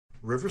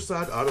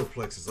Riverside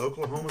Autoplex is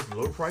Oklahoma's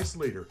low-price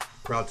leader,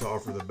 proud to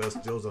offer the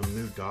best deals on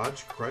new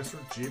Dodge, Chrysler,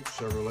 Jeep,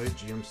 Chevrolet,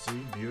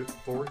 GMC, Buick,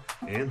 Ford,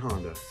 and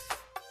Honda.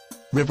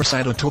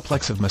 Riverside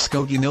Autoplex of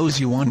Muskogee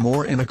knows you want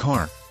more in a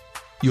car.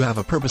 You have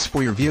a purpose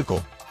for your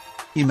vehicle.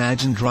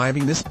 Imagine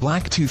driving this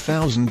black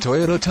 2000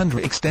 Toyota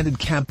Tundra Extended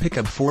Cab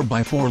Pickup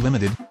 4x4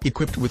 Limited,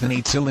 equipped with an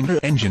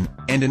 8-cylinder engine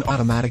and an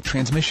automatic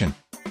transmission.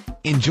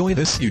 Enjoy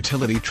this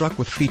utility truck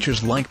with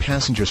features like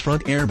passenger's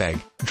front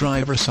airbag,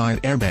 driver's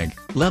side airbag,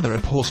 leather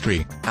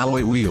upholstery,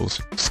 alloy wheels,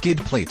 skid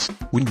plates,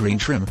 windscreen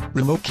trim,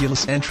 remote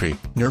keyless entry,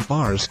 Nerf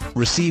bars,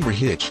 receiver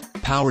hitch,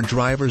 power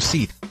driver's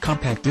seat,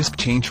 compact disc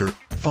changer,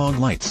 fog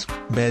lights,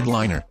 bed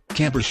liner,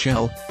 camper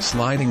shell,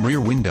 sliding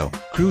rear window,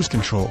 cruise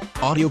control,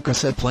 audio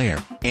cassette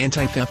player,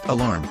 anti-theft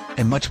alarm,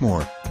 and much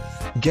more.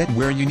 Get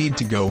where you need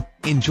to go,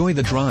 enjoy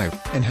the drive,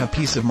 and have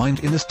peace of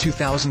mind in this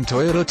 2000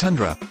 Toyota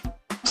Tundra.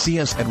 See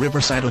us at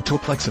Riverside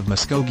Autoplex of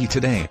Muskogee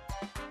today.